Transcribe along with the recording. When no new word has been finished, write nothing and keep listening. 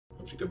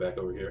I should go back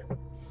over here.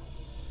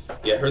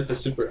 Yeah, I heard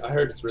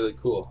it's really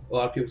cool. A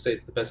lot of people say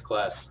it's the best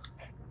class.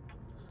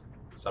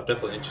 So I'm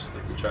definitely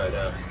interested to try it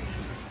out.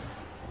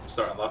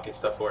 Start unlocking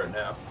stuff for it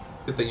now.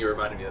 Good thing you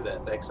reminded me of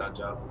that. Thanks,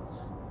 Sanjal.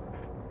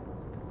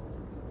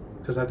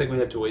 Because I think we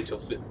had to wait till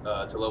to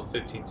level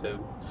 15 to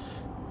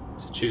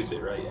choose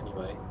it, right?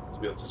 Anyway, to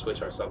be able to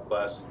switch our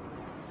subclass.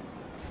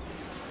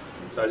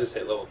 So I just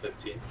hit level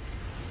 15.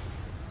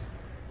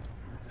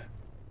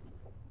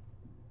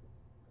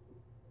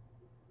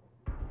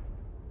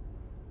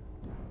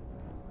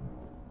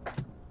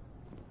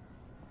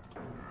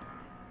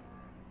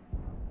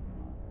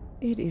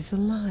 It is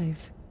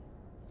alive,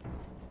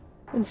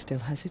 and still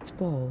has its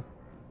ball.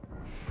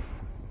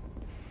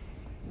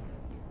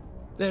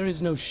 There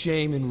is no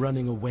shame in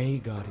running away,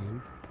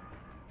 Guardian.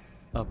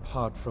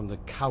 Apart from the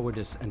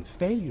cowardice and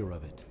failure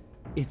of it,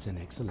 it's an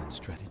excellent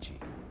strategy.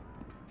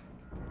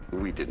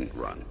 We didn't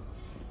run.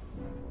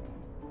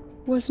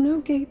 Was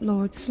no Gate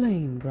Lord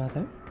slain,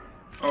 brother?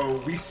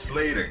 Oh, we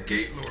slayed a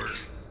Gate Lord.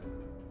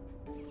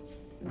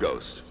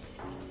 Ghost.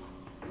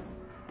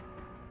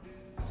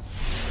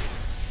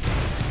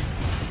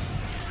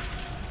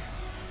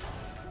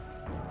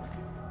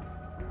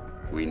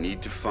 We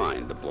need to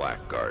find the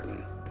Black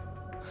Garden.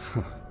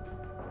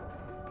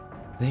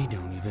 They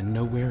don't even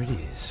know where it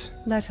is.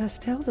 Let us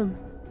tell them.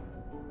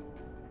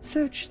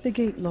 Search the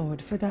Gate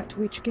Lord for that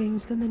which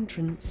gains them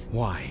entrance.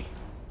 Why?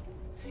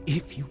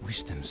 If you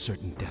wish them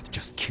certain death,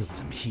 just kill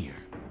them here.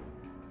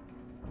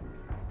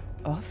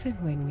 Often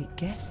when we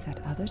guess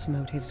at others'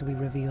 motives, we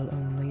reveal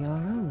only our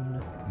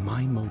own.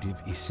 My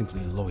motive is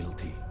simply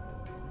loyalty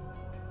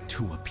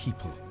to a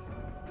people.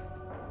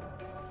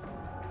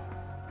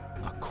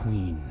 A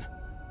queen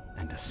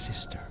and a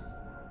sister.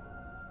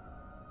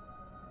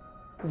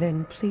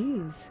 Then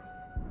please,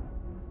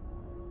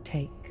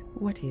 take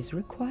what is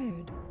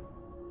required.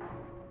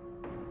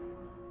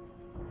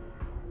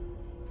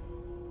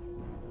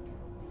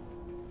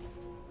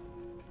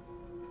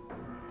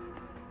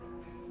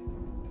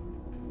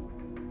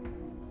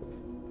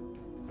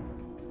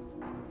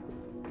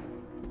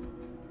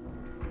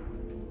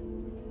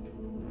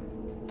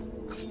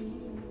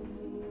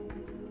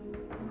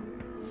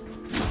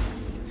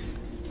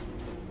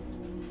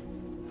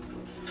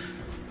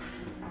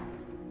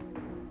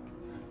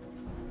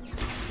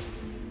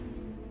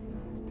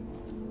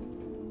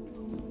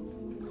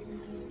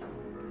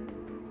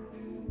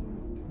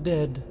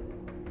 Dead,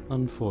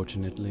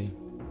 unfortunately.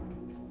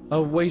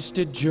 A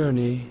wasted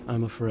journey,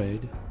 I'm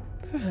afraid.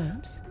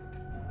 Perhaps.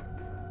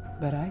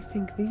 But I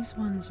think these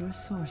ones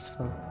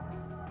resourceful.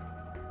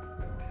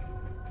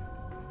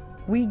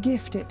 We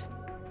gift it,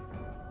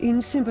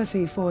 in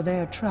sympathy for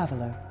their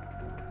traveler.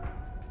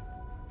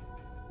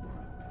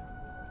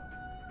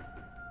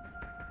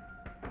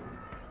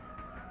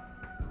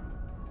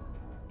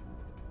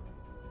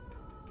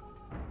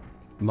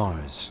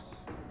 Mars.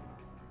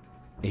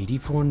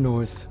 84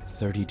 North,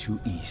 32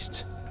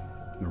 East,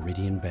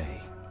 Meridian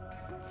Bay.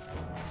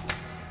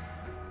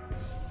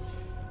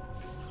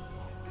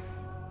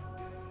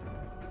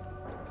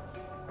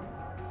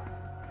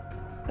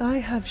 I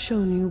have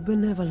shown you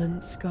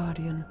benevolence,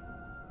 Guardian.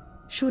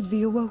 Should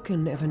the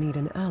Awoken ever need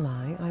an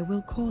ally, I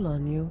will call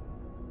on you.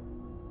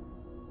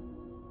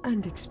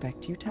 And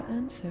expect you to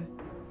answer.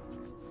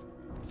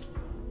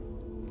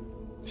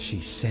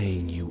 She's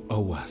saying you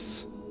owe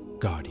us,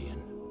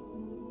 Guardian.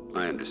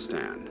 I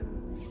understand.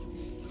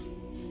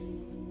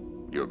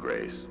 Your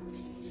Grace.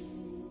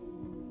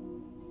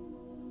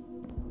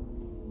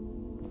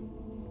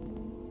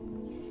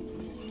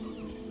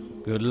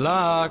 Good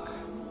luck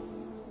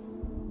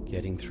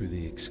getting through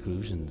the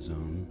exclusion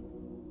zone.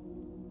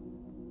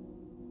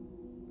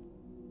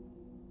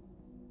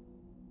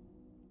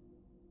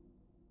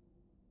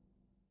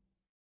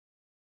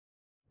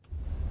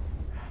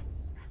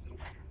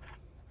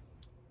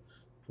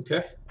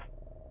 Okay.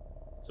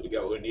 So we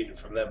got what we needed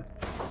from them.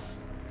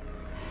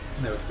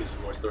 Now we can do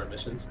some more story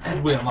missions.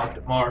 And we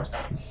unlocked Mars.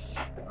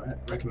 Alright,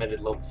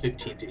 recommended level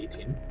 15 to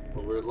 18.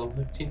 Well, we're at level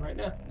 15 right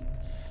now.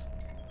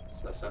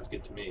 So that sounds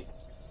good to me.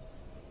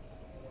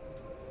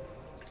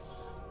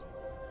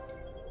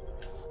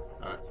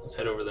 Alright, let's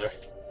head over there.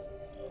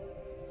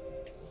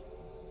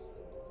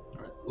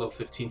 Alright, level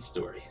 15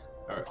 story.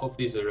 Alright, hope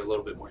these are a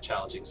little bit more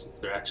challenging since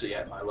they're actually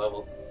at my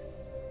level.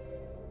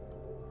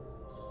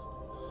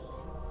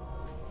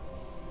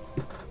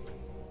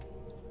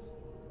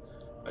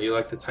 Oh, you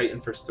like the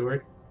Titan for story?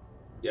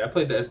 Yeah, I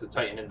played as the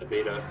Titan in the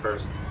beta at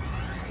first.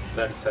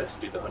 Then I decided to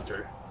do the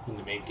Hunter in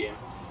the main game.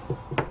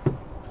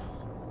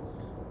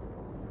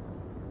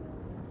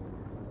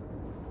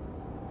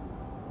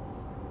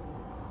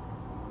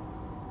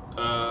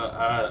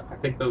 I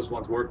think those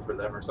ones work for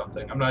them or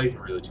something. I'm not even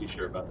really too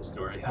sure about the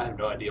story. I have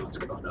no idea what's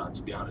going on,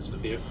 to be honest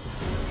with you.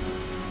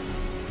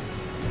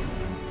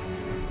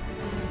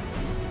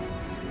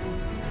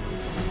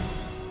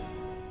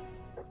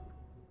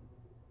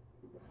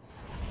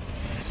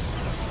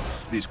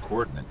 These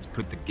coordinates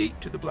put the gate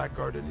to the Black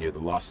Garden near the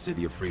lost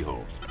city of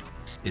Freehold.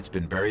 It's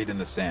been buried in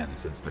the sand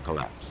since the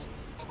collapse.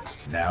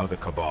 Now the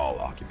Cabal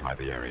occupy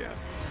the area.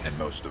 and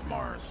most of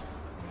Mars.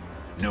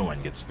 No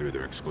one gets through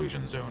their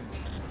exclusion zone.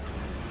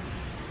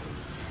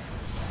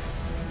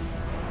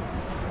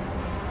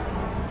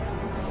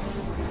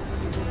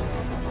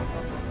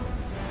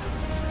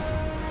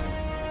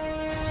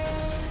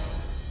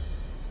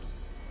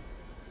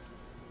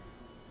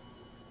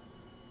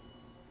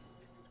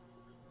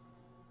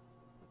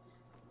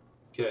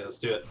 Okay, let's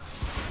do it.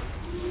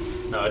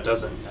 No, it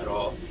doesn't at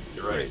all.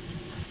 You're right.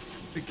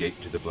 The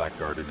gate to the Black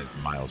Garden is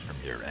miles from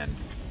here, and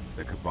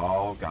the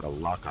Cabal got a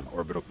lock on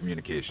orbital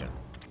communication.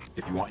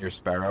 If you want your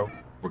Sparrow,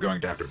 we're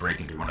going to have to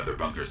break into one of their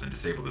bunkers and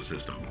disable the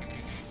system.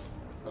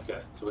 Okay,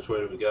 so which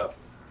way do we go?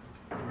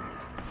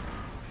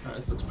 Alright,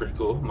 this looks pretty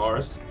cool.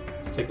 Mars.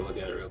 Let's take a look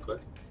at it real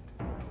quick.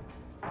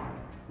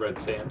 Red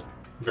sand.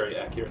 Very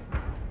accurate.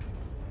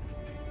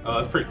 Oh,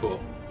 that's pretty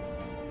cool.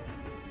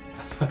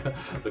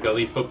 Look, I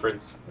leave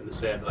footprints in the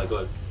sand. Like,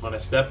 look, when I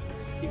step,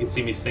 you can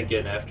see me sink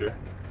in after.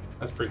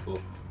 That's pretty cool.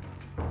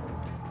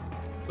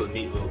 It's a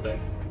neat little thing.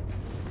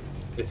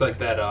 It's like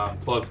that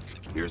plug,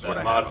 Here's that what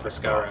I mod have for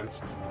on the Skyrim.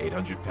 spot.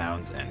 800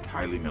 pounds and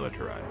highly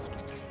militarized.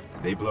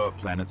 They blow up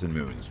planets and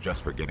moons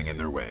just for getting in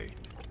their way.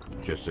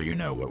 Just so you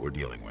know what we're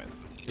dealing with.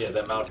 Yeah,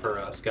 that mod for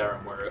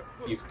Skyrim where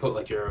you can put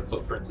like your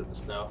footprints in the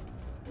snow.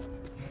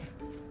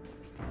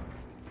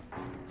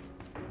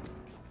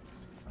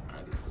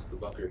 Alright, this is the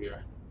bunker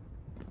here.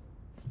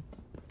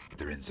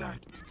 They're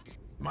inside.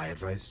 My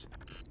advice?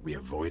 We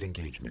avoid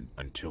engagement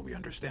until we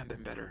understand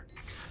them better.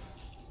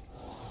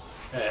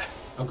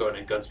 I'm going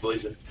in guns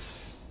blazing.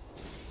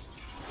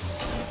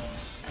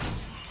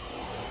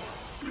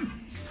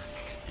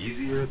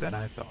 Easier than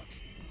I thought.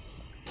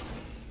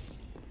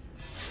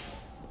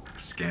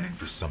 Scanning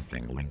for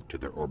something linked to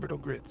their orbital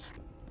grids.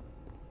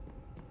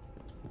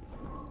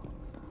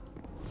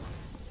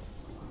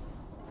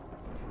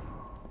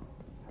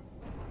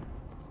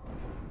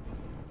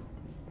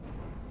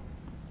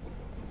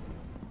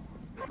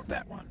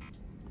 That one.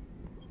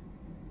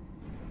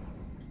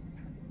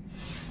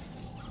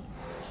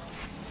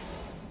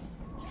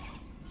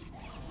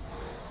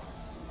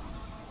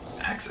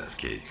 Access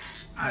key.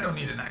 I don't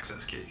need an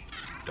access key.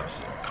 DOS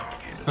is more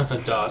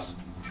complicated.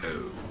 DOS.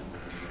 Oh.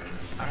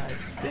 I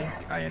think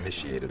I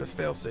initiated a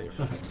failsafe.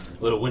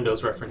 Little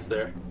Windows reference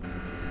there.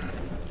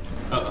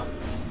 Uh-oh.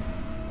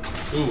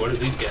 Ooh, what are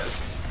these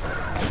guys?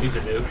 These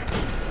are new.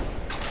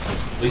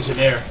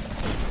 Legionnaire.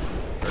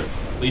 Or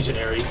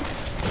Legionary.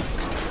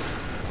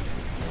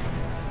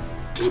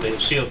 Ooh, they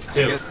have shields I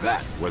too. guess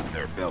that was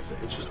their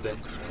failsafe. Interesting.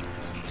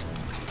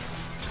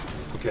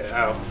 Okay,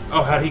 ow.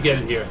 Oh, how'd he get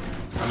in here?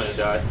 I'm gonna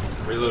die.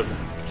 Reloading.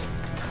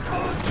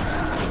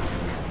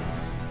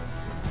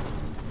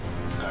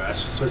 Alright, I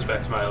should switch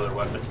back to my other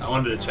weapon. I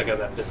wanted to check out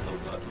that pistol,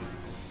 but...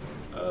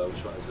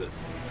 which one is it?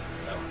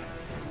 That one.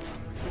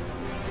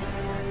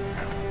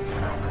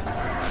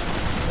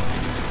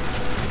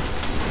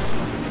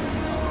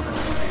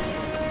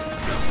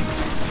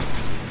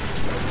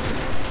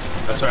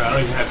 That's right, I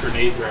don't even have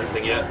grenades or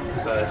anything yet,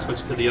 because I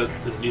switched to the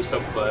new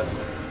subclass.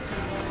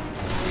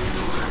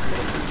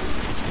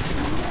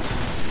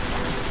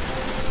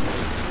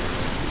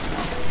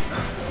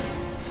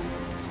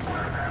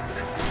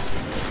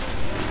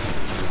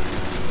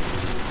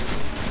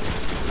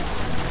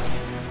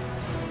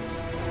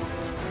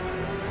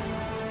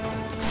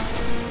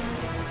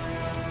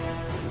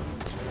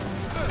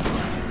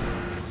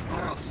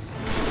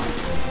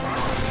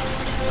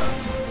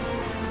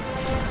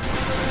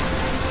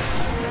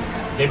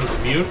 Game is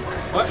immune?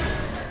 What?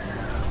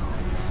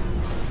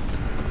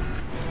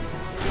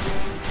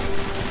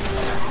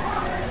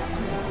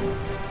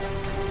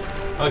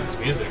 I like this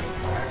music.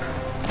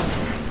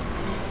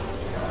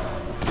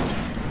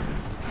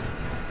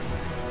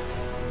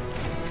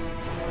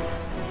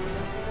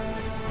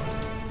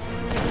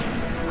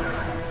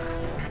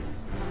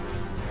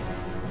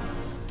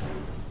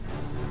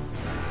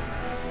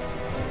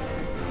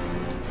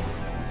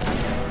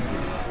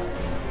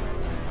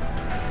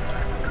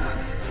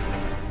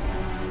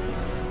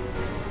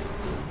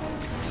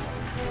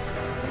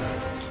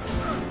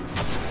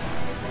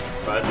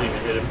 I didn't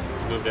even hit him.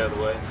 He moved out of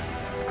the way.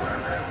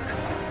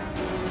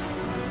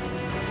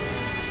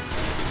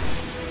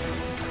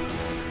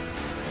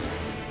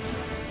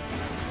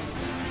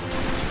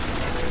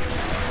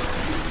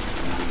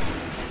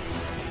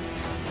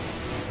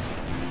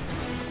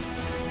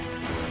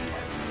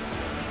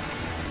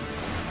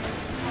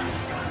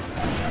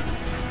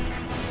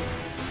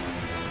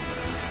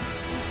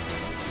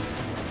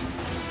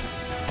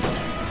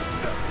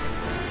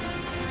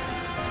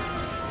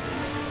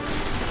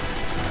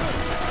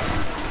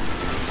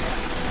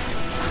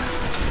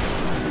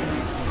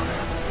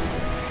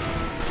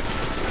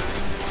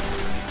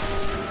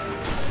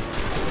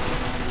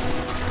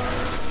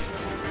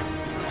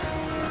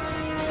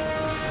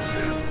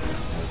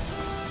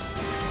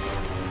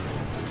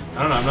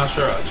 I don't know, I'm not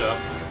sure, Joe.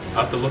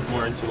 I'll have to look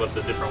more into what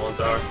the different ones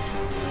are.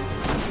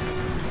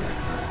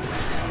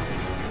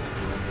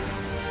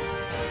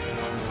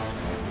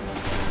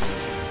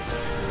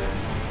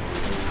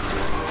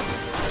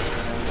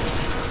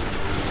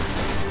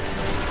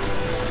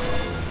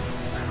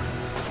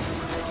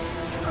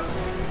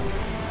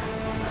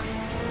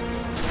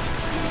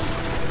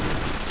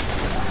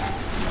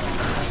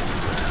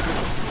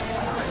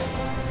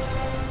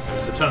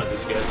 There's a ton of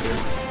these guys here.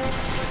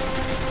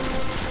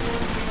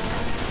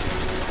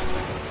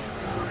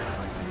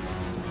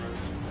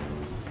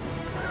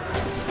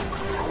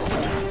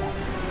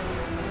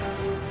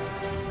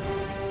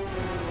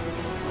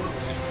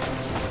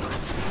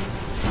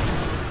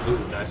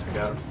 Ooh, nice, I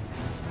got him.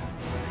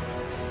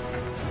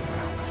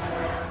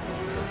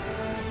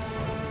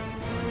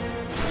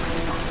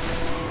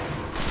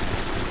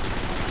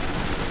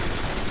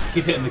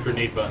 Keep hitting the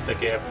grenade button,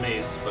 think I have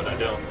grenades, but I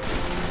don't.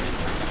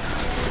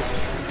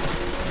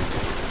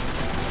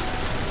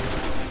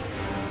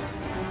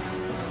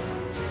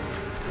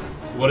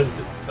 So what is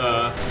the,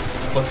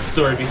 what's the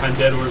story behind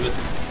Dead Orbit?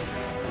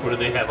 What do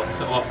they have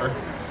to offer?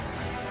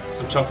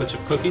 Some chocolate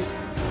chip cookies?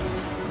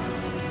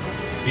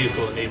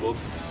 Vehicle enabled.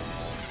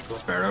 Cool.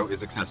 Sparrow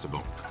is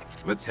accessible.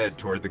 Let's head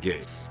toward the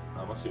gate.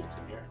 I'll see what's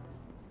in here.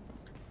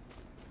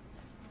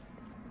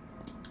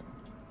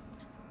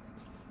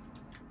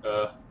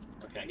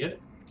 Can I get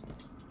it?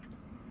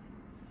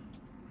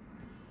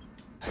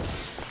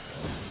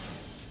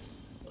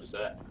 What is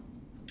that?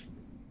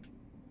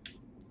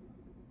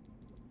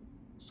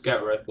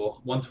 Scout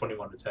rifle,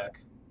 121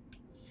 attack.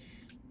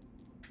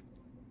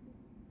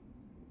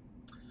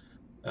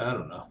 I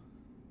don't know.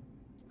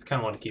 I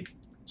kind of want to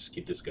just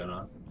keep this gun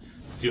on.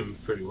 It's doing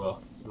pretty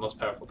well. It's the most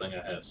powerful thing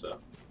I have, so.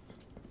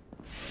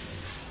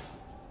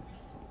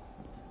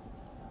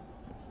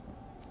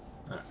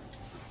 Alright.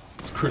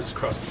 Let's cruise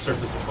across the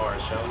surface of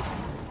Mars, shall we?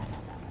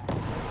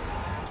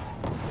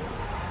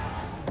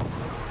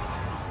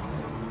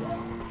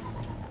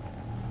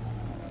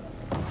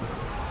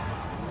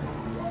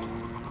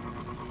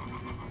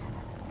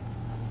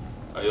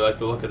 Oh, you like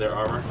the look of their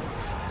armor?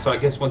 So I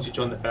guess once you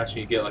join the faction,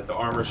 you get like the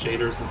armor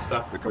shaders and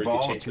stuff. The where you can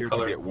Cabal change the appear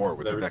color to be at war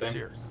with the everything. Vex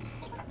here.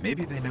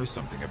 Maybe they know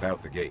something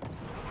about the gate.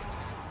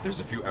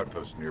 There's a few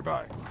outposts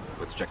nearby.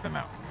 Let's check them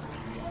out.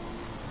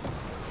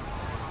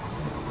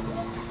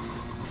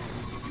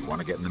 You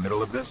want to get in the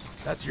middle of this?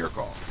 That's your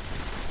call.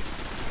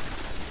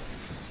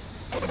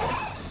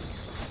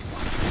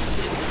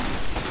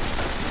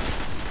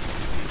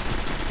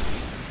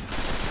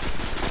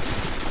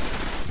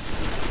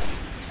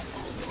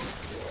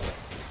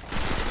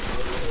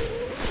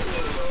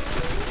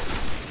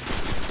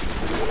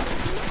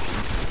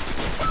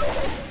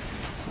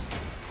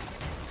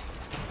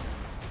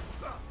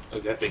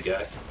 Look at that big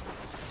guy.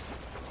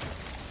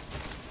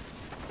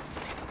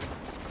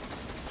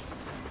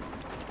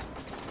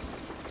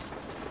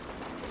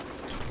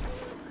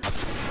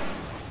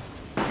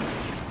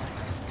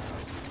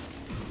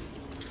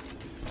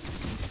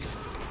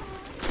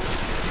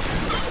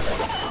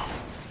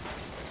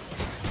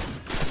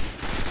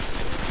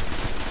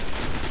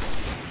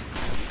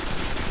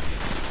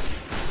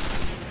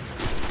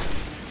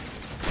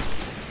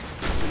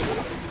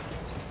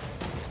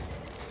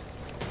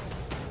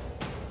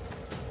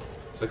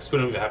 Like, we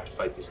don't even have to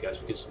fight these guys,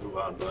 we could just move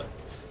on, but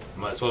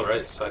might as well,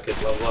 right? So I could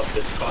level up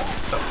this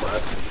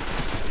subclass.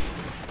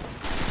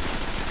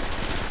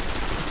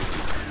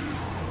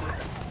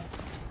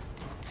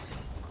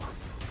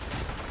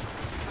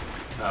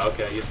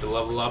 Okay, you have to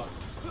level up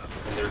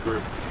in their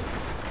group.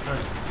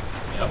 Alright.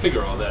 Yeah, I'll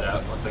figure all that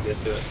out once I get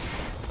to it.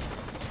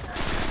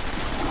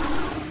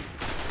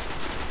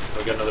 So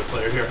we got another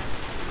player here.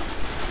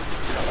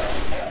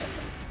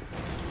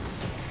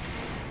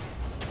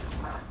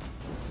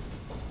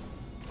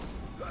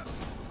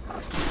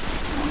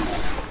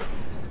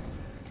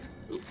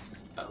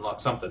 Unlock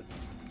something.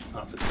 I don't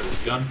know if it's for this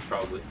gun,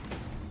 probably.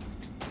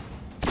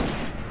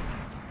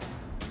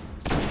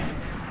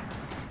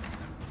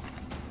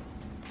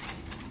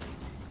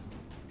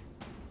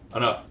 Oh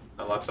no,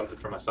 unlock something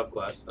for my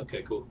subclass.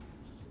 Okay, cool.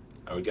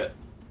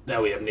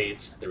 Now we have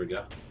nades. There we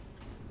go.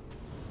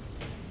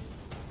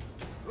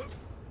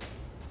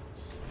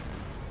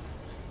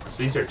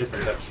 So these are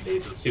different types of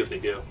nades. Let's see what they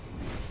do.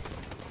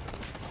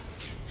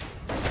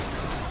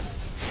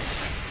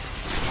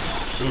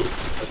 Ooh,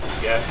 that's a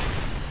good guy.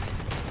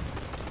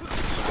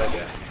 That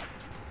guy.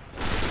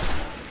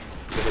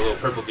 It's like a little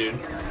purple dude.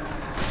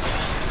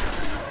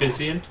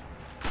 Physian?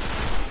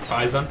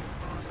 Phison?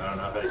 I don't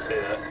know how you say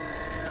that.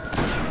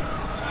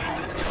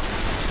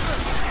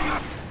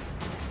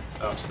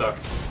 Oh, I'm stuck.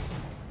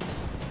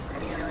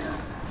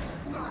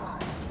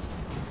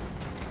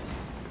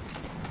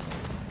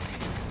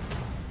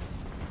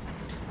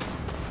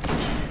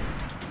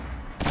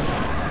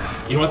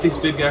 You know what these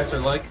big guys are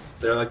like?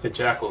 They're like the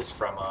jackals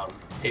from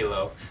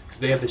Halo, because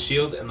they have the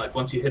shield, and like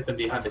once you hit them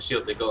behind the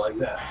shield, they go like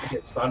that. They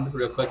get stunned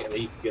real quick, and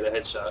then you can get a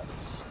headshot.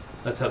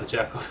 That's how the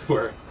jackals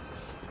work.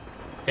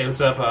 Hey,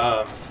 what's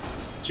up,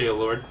 Jail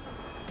Lord?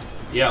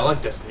 Yeah, I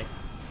like Destiny.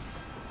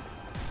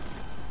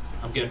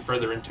 I'm getting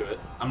further into it.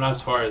 I'm not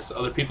as far as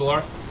other people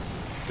are,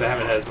 because I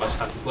haven't had as much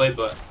time to play,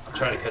 but I'm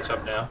trying to catch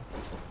up now.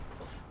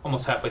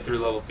 Almost halfway through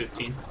level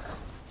 15.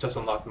 Just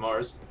unlocked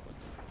Mars.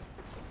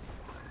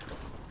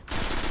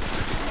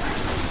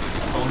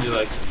 Only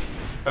like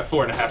about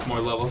 4.5 more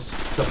levels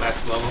till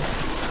max level.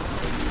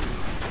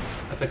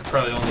 I think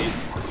probably only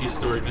a few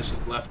story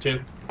missions left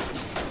too.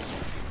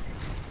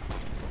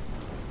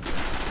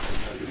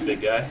 This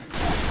big guy.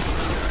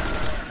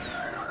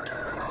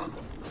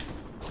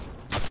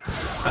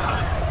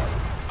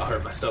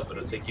 myself, but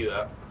it'll take you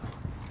out.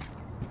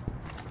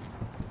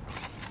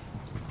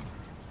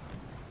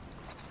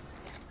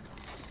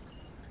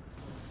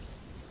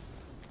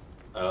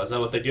 Is that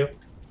what they do?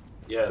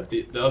 Yeah,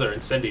 the other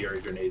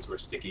incendiary grenades were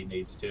sticky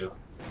nades too,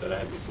 that I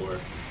had before.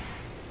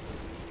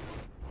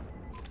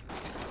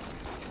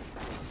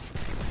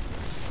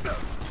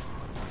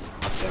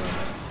 Damn, I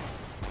missed.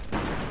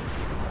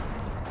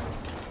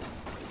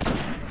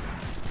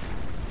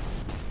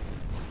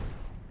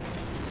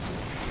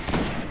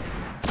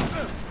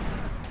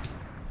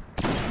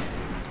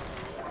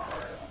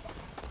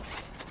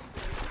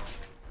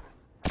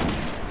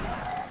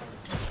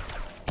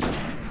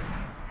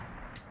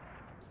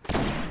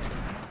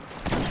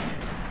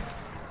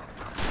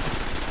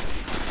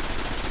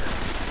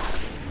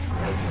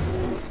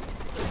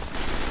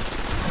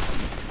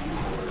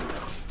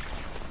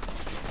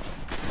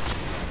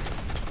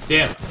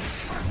 Damn. I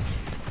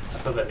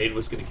thought that nade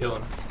was gonna kill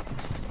him.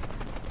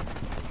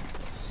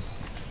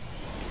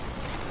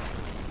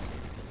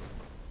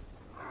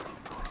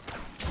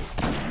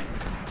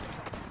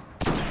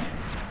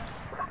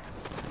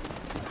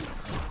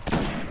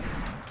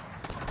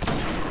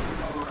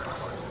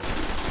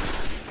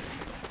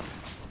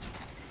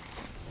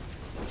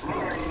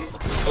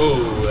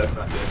 Oh, that's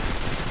not good.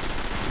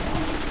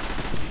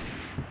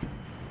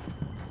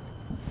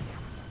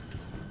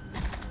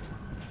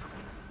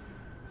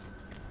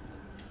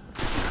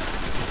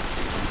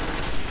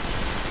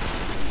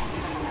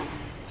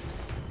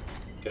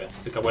 Okay, I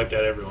think I wiped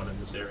out everyone in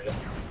this area.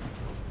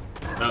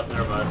 No,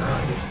 never mind.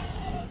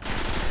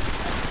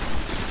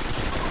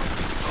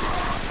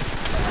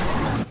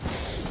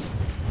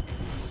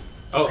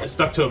 Oh, it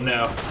stuck to him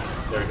now.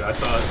 There we go, I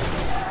saw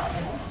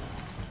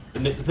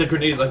it. The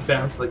grenade like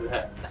bounced like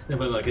that. It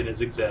went like in a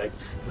zigzag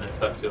and then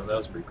stuck to him. That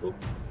was pretty cool.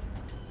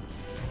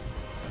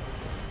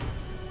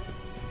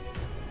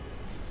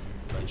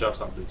 He dropped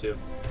something too.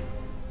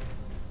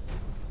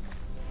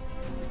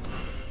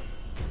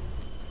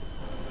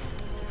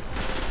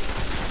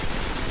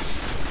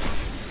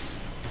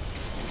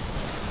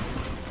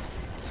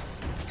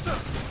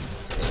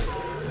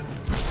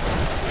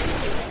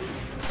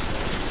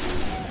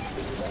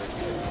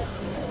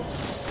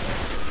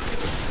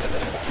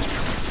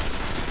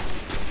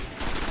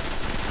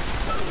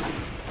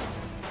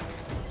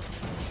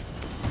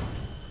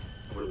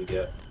 What do we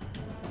get?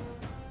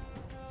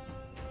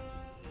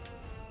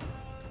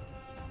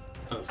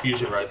 Oh,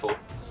 fusion rifle.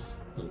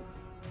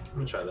 Let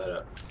me try that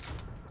out.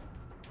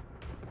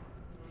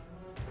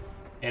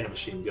 And a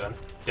machine gun.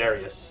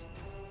 Darius.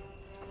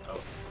 Oh,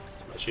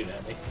 somebody shooting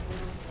at me.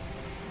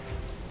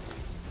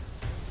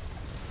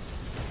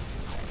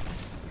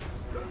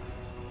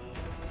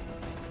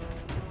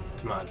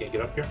 Come on, I can't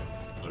get up here?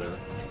 Whatever.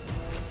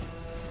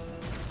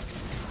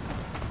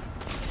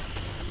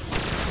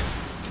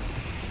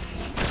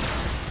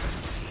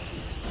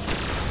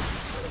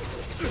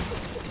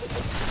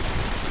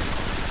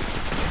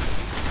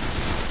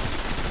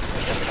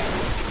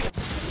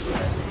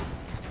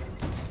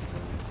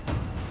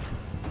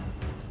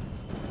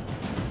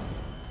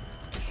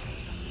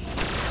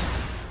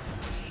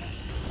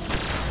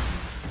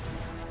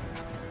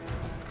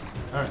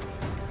 Alright.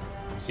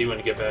 See you when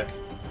you get back.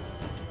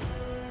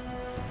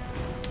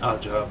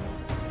 Odd job.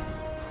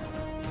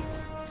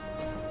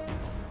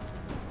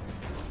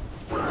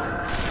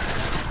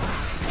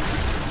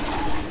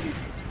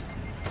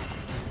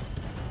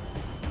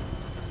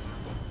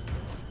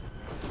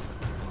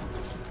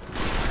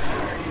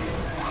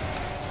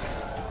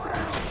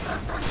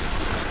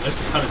 There's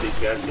a ton of these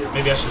guys here.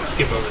 Maybe I should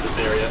skip over this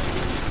area.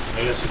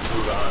 Maybe I should just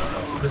move on. I don't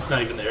know. 'Cause this is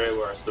not even the area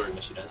where our story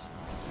mission is.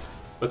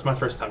 But it's my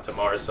first time to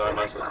Mars, so I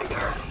might as well take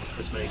out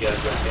as many guys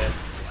as I can.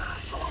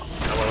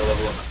 I want to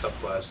level up my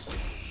subclass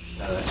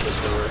now that I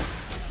switched over.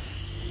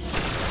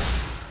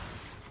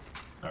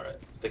 Alright,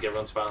 I think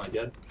everyone's finally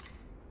dead.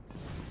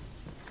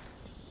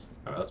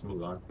 Alright, let's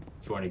move on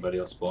before anybody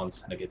else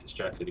spawns and I get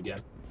distracted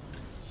again.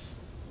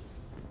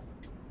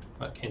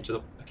 I can't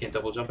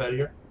double jump out of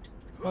here?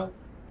 What?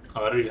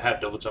 Oh, I don't even have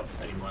double jump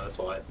anymore, that's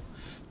why.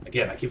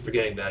 Again, I keep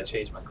forgetting that I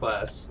changed my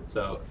class,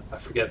 so I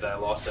forget that I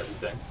lost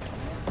everything.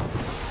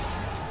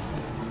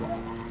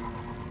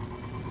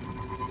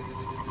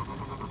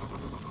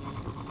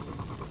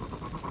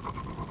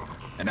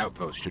 An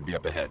outpost should be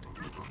up ahead.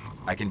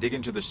 I can dig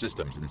into the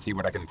systems and see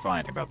what I can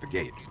find about the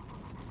gate.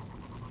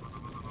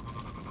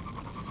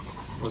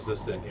 What's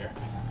this thing here?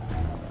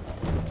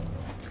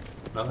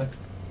 Nothing?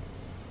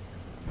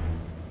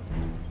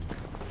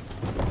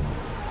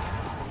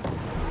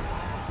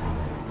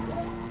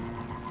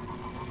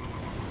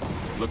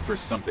 Look for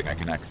something I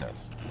can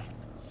access.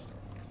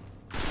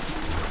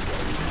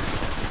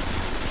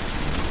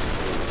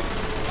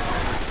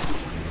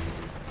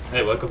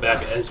 Hey, welcome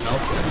back,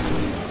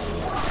 Esmelts.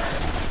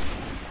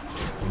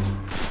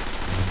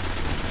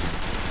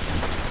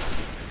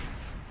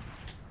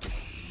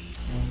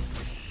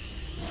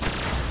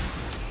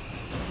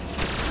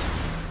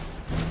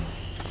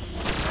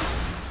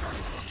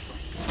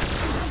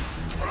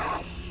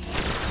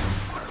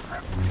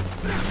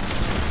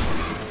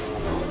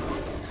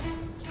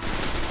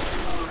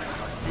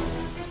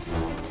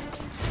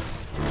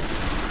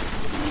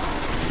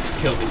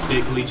 kill these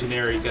big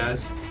legionary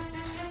guys.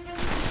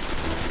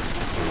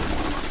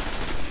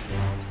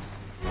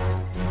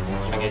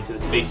 Trying to get to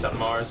this base on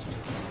Mars to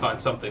find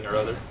something or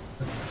other.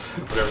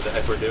 Whatever the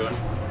heck we're doing.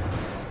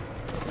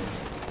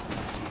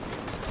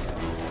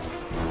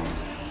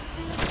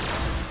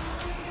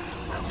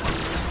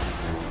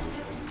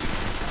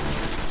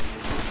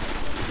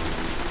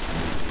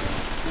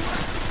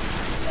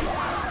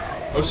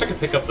 I wish I could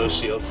pick up those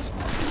shields.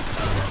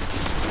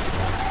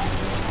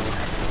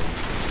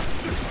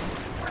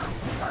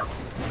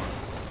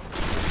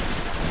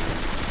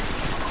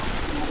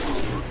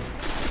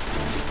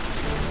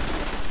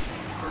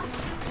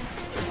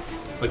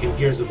 Like in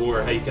Gears of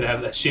War, how you could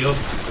have that shield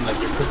and like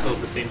your pistol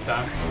at the same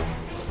time.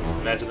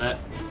 Imagine that.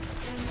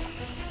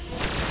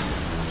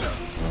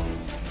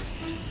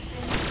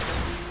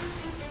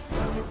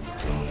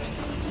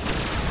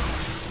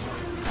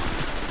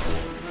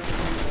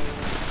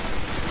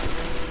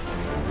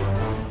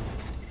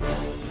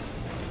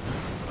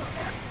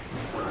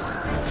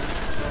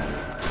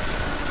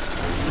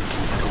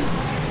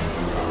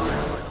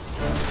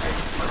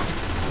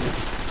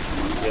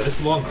 Yeah, this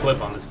long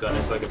clip on this gun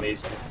is like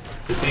amazing.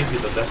 This is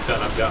easily the best gun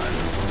I've gotten in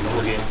the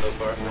whole game so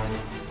far.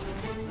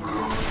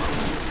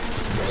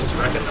 Just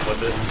wrecking them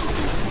with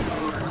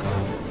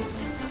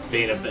it.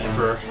 Bane of the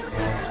Emperor.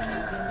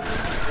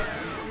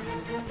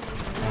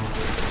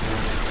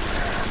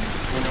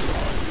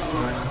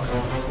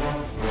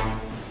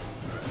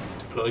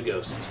 Deploy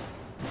Ghost.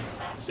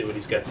 Let's see what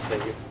he's got to say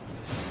here.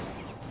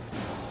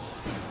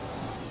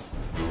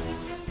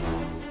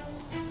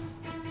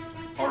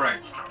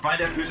 Alright,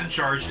 find out who's in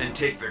charge and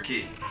take their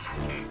key.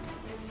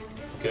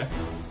 Okay.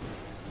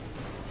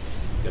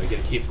 Gotta get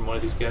a key from one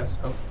of these guys.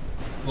 Oh,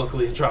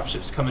 luckily a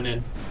dropship's coming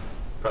in.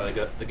 Probably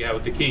got the guy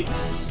with the key.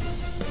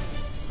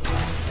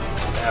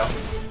 Ow.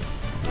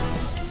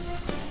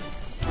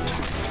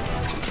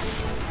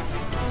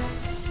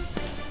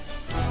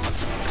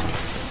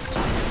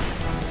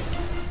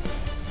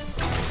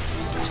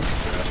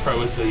 Let's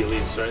probably wait till he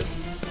leaves, right?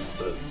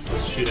 So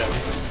let's shoot at me.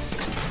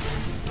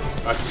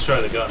 I can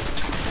destroy the gun. I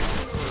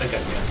think I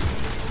can.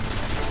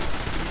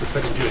 Looks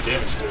like I'm doing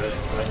damage to it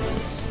anyway.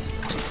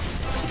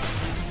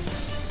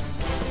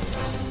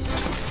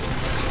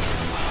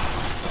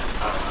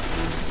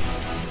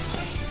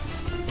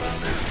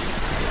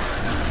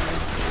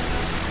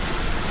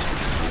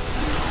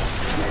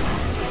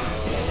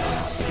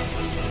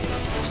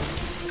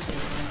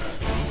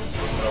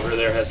 Someone over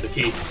there has the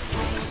key.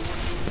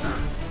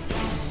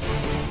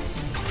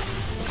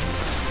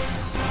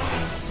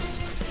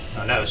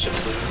 Oh, now the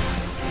ship's leaving.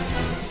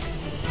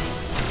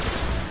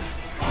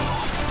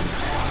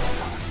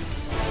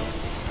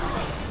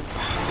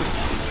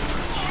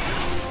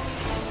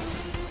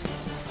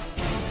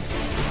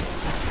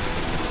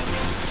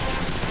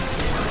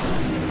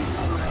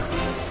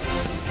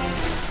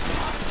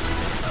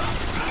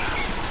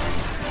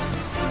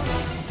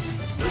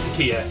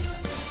 Key at?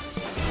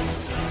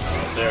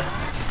 There.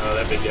 Oh,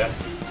 that big guy.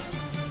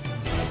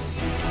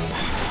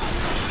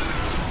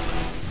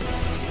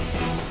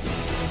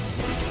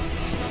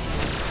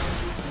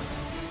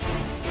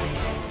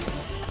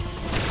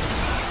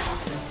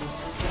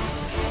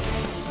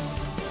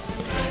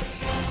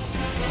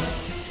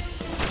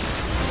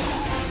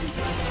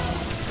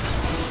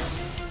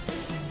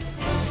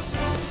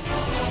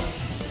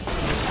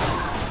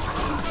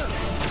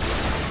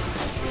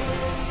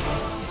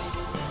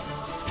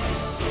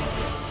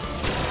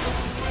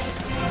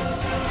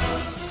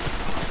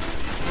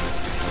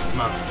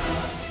 Come on.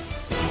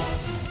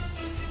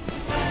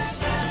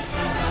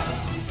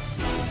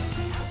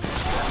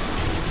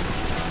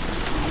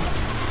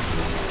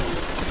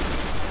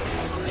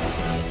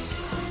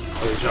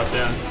 Oh, he dropped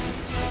down.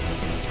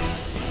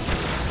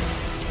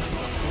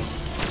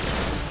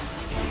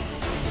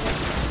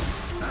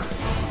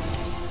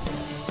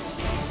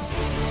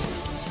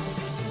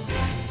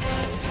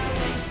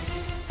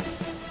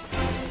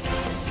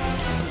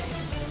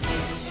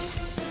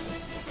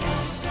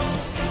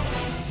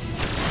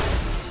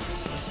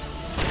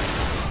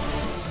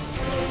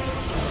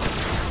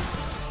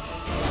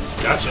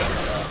 Gotcha.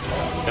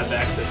 Got the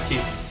access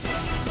key.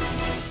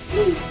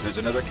 There's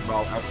another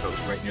Cabal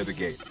outpost right near the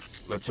gate.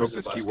 Let's hope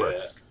this key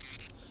works.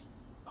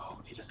 Oh,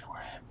 he doesn't know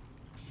where I am.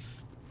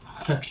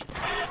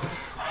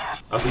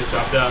 I was gonna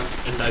drop down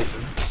and knife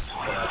him.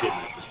 Well, I did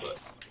knife him, but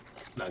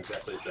not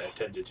exactly as I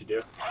intended to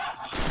do.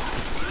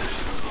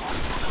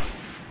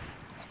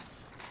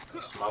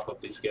 Just mop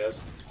up these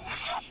guys.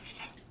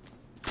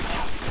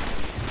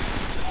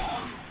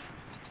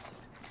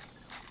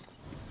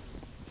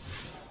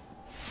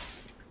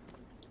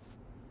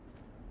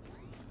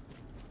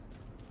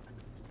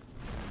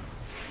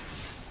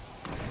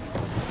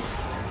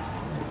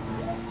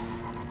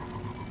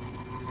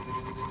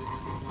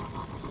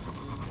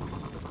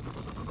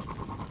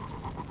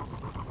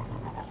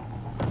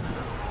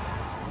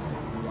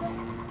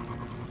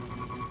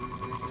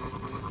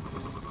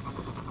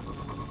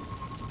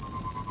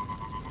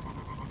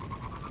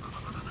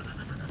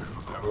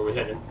 Where are we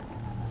headed?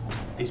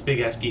 These big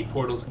ass gate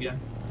portals again.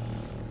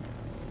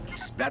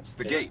 That's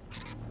the gate.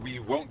 We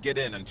won't get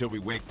in until we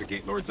wake the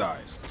Gate Lord's eye.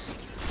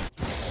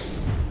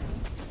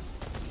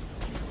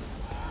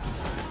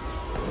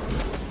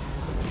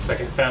 Looks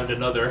like I found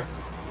another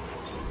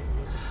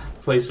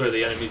place where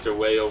the enemies are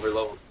way over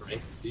leveled for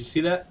me. Did you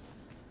see that?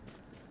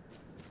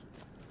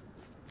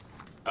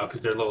 Oh,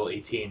 because they're level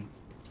 18.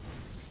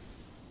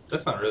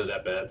 That's not really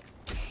that bad.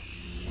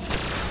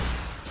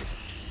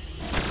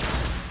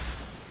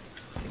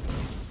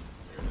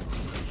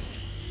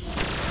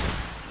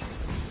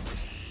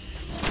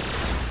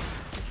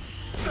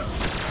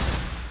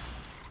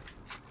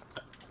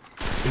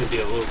 It's going to be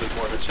a little bit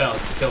more of a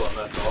challenge to kill him,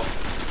 that's all.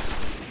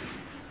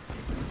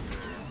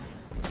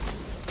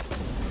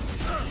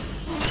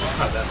 Well,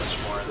 not that much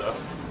more, though.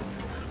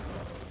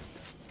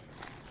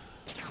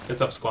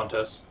 What's up,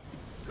 Squantos?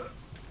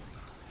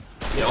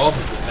 Yeah, all of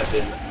them have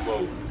been...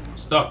 Whoa, I'm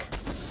stuck.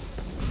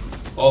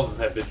 All of them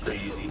have been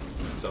pretty easy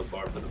so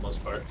far, for the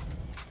most part.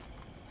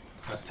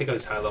 Let's take out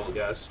these high-level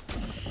guys.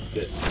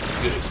 Get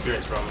good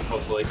experience from them,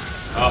 hopefully.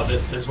 Oh,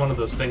 there's one of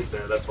those things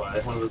there, that's why.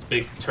 One of those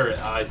big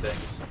turret eye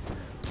things.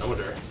 I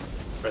wonder...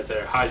 Right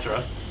there,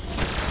 Hydra.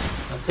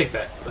 Let's take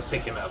that. Let's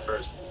take him out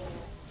first.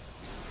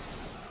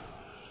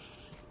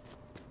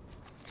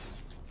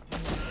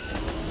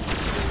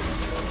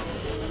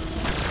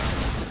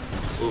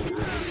 Ooh.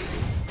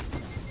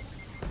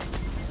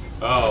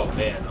 Oh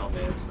man,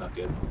 it's not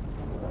good.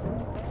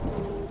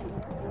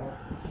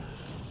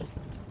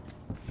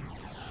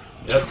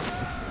 Yep.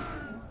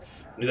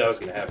 Knew that was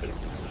gonna happen.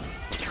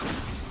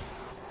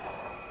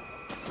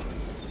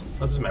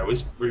 What does it matter? We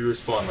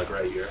respawn like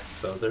right here,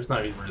 so there's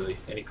not even really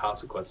any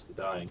consequence to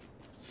dying.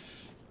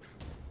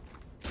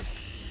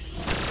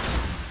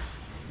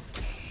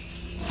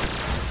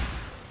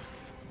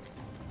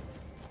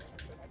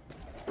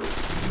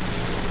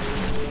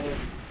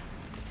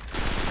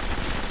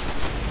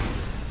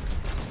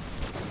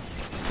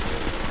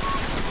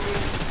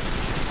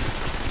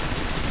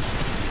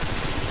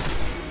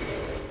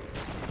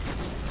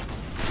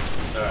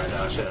 Alright,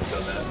 no, I shouldn't have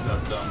done that. That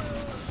was dumb.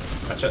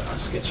 I'm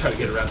just gonna try to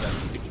get around that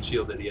stupid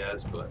shield that he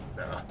has, but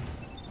no.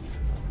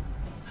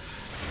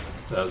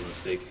 That was a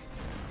mistake.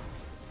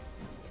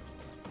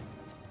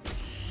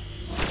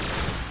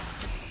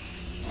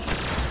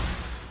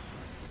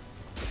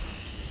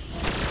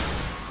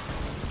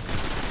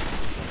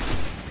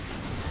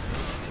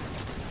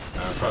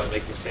 I'm probably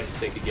making the same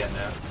mistake again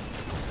now.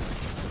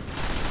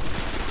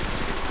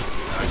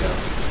 I got him.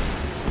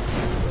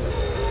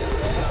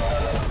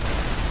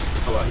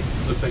 Oh wow,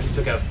 looks like he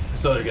took out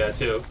this other guy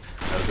too.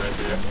 That was right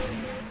there.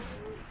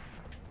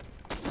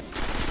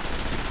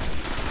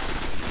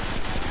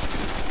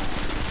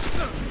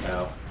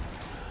 Ow.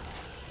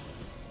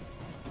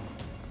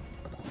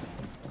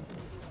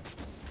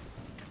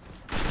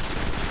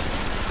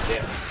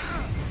 Damn.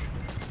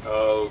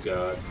 Oh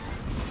god.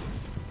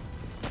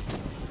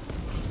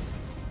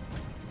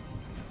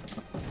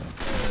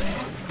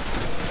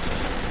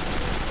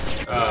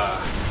 I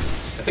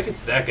think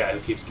it's that guy who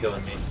keeps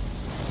killing me.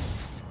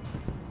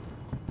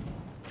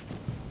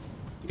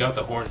 You got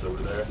the horns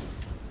over there.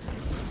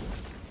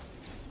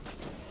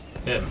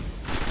 Him.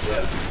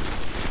 Yeah.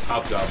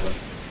 Hobgoblin.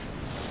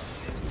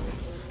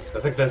 I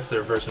think that's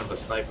their version of a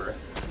sniper.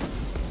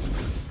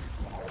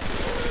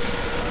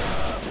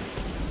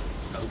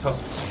 I'll toss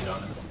this speed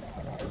on him.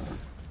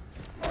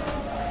 Damn,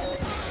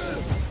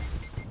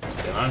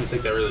 I don't even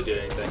think that really did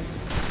anything.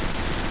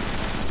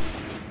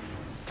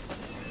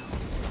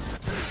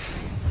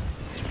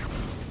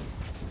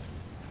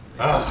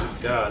 Oh,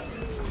 God.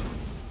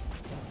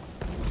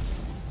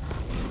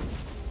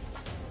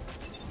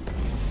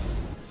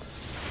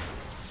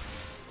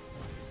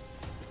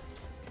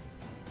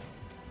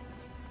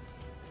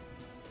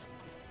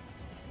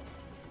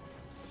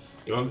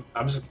 You know,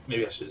 I'm just,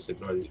 maybe I should just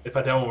ignore these. If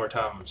I die one more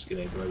time, I'm just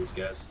gonna ignore these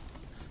guys.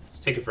 It's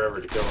taking forever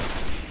to kill them.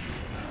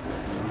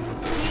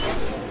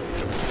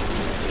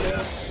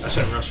 Yeah, I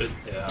shouldn't rush it.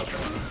 Yeah, okay.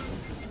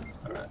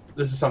 Alright.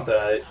 This is something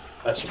I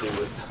should do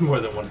with more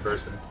than one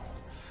person.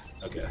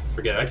 Okay,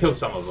 forget it. I killed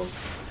some of them.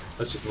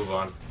 Let's just move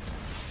on.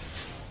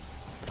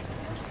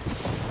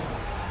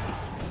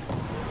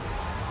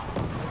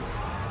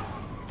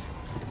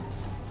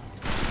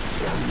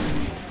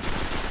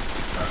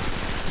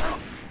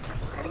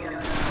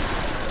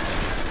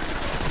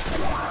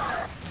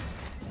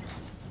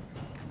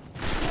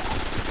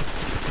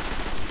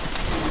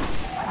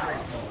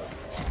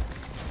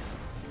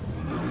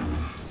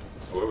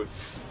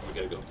 We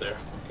gotta go up there.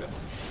 Okay.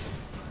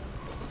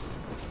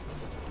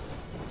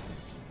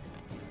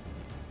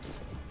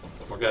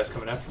 More guys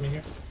coming after me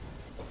here?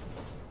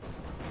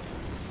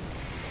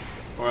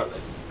 Or are they?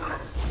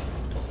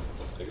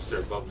 I guess they're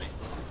above me.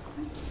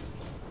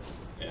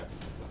 Yeah.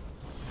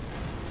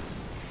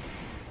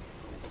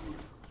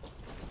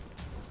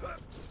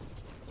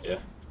 Yeah.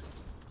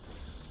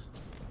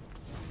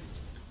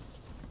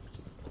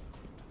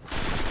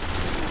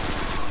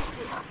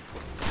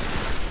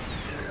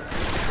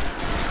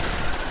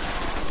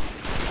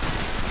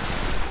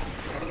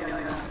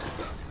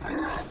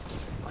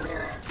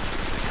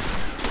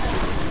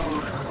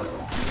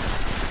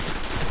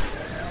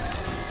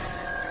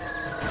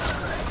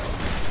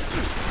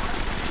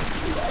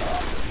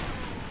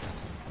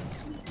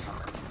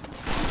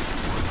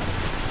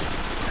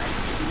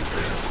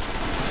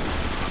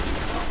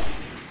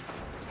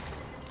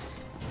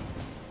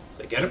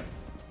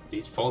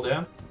 fall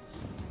down?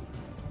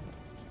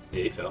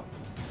 Yeah, he fell.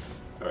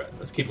 Alright,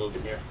 let's keep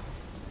moving here.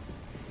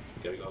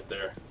 Gotta go up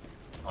there.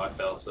 Oh, I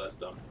fell, so that's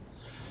dumb.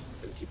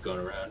 Gotta keep going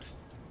around.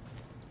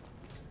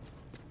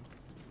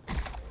 Alright,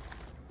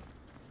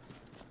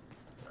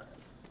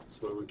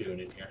 that's what we're doing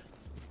in here.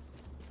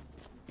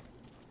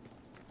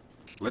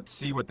 Let's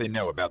see what they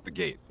know about the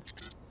gate.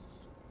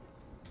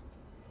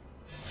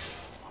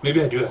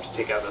 Maybe I do have to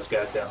take out those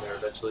guys down there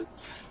eventually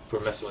if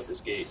we're messing with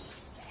this gate.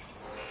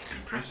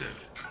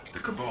 Impressive. The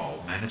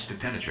Cabal managed to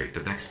penetrate the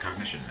Vex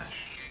cognition mesh.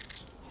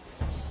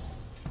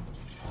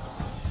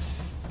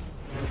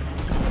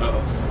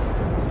 Uh-oh.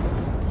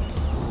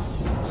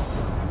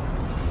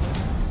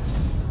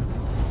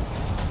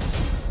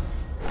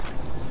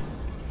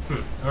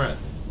 Alright.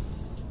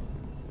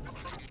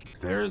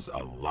 There's a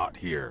lot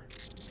here.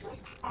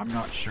 I'm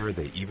not sure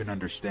they even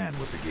understand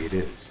what the gate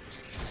is.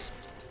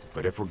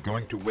 But if we're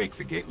going to wake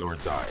the Gate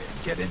Lord's eye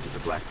and get into the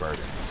Black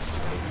Garden,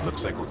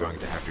 looks like we're going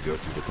to have to go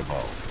through the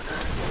Cabal.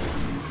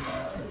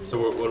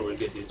 So what are we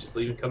gonna do? Just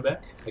leave and come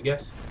back? I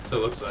guess? So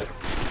it looks like.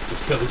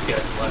 Just kill these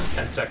guys in the last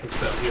 10 seconds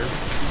down here.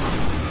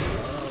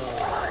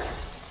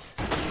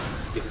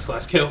 Get this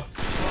last kill.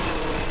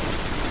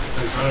 Oh,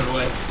 he's running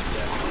away.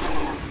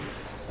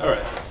 Yeah.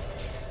 Alright.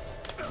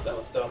 That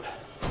was dumb.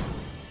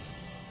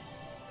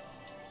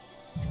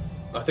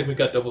 I think we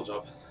got double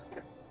jump.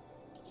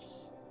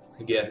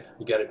 Again,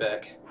 we got it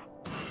back,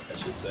 I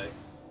should say.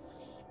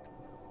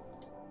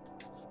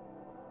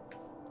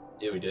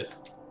 Yeah, we did.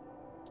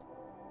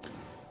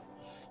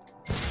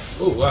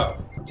 Oh, wow.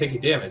 I'm taking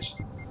damage.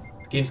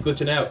 The game's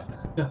glitching out.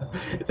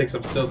 It thinks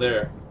I'm still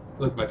there.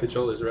 Look, my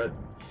controller's red.